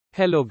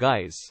Hello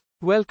guys.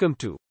 Welcome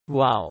to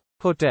Wow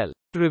Hotel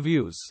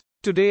Reviews.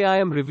 Today I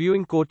am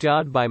reviewing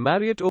Courtyard by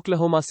Marriott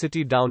Oklahoma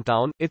City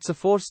Downtown. It's a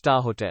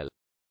 4-star hotel.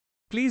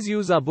 Please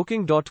use our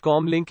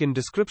booking.com link in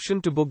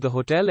description to book the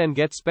hotel and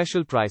get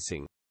special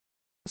pricing.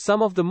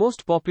 Some of the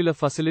most popular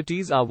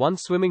facilities are one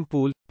swimming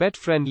pool,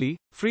 pet-friendly,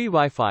 free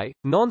Wi-Fi,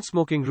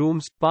 non-smoking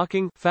rooms,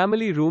 parking,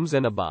 family rooms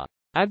and a bar.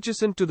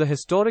 Adjacent to the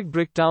historic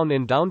Bricktown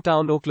in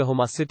downtown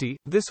Oklahoma City,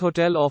 this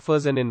hotel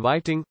offers an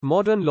inviting,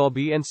 modern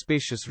lobby and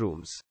spacious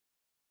rooms.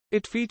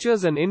 It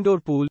features an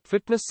indoor pool,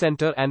 fitness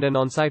center and an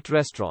on-site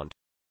restaurant.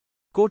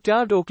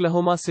 Courtyard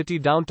Oklahoma City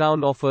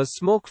Downtown offers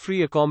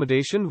smoke-free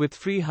accommodation with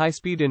free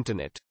high-speed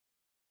internet.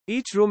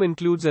 Each room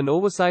includes an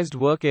oversized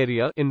work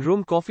area,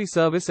 in-room coffee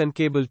service and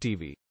cable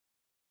TV.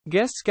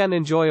 Guests can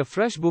enjoy a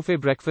fresh buffet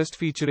breakfast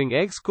featuring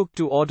eggs cooked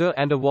to order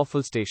and a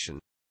waffle station.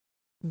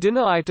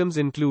 Dinner items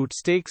include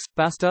steaks,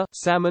 pasta,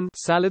 salmon,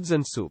 salads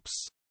and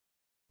soups.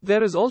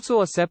 There is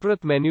also a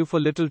separate menu for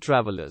little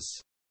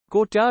travelers.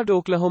 Courtyard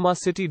Oklahoma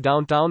City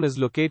Downtown is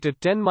located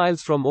 10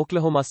 miles from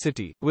Oklahoma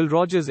City, Will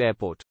Rogers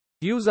Airport.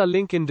 Use our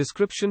link in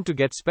description to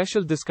get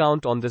special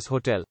discount on this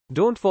hotel.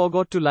 Don't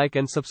forget to like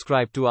and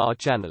subscribe to our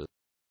channel.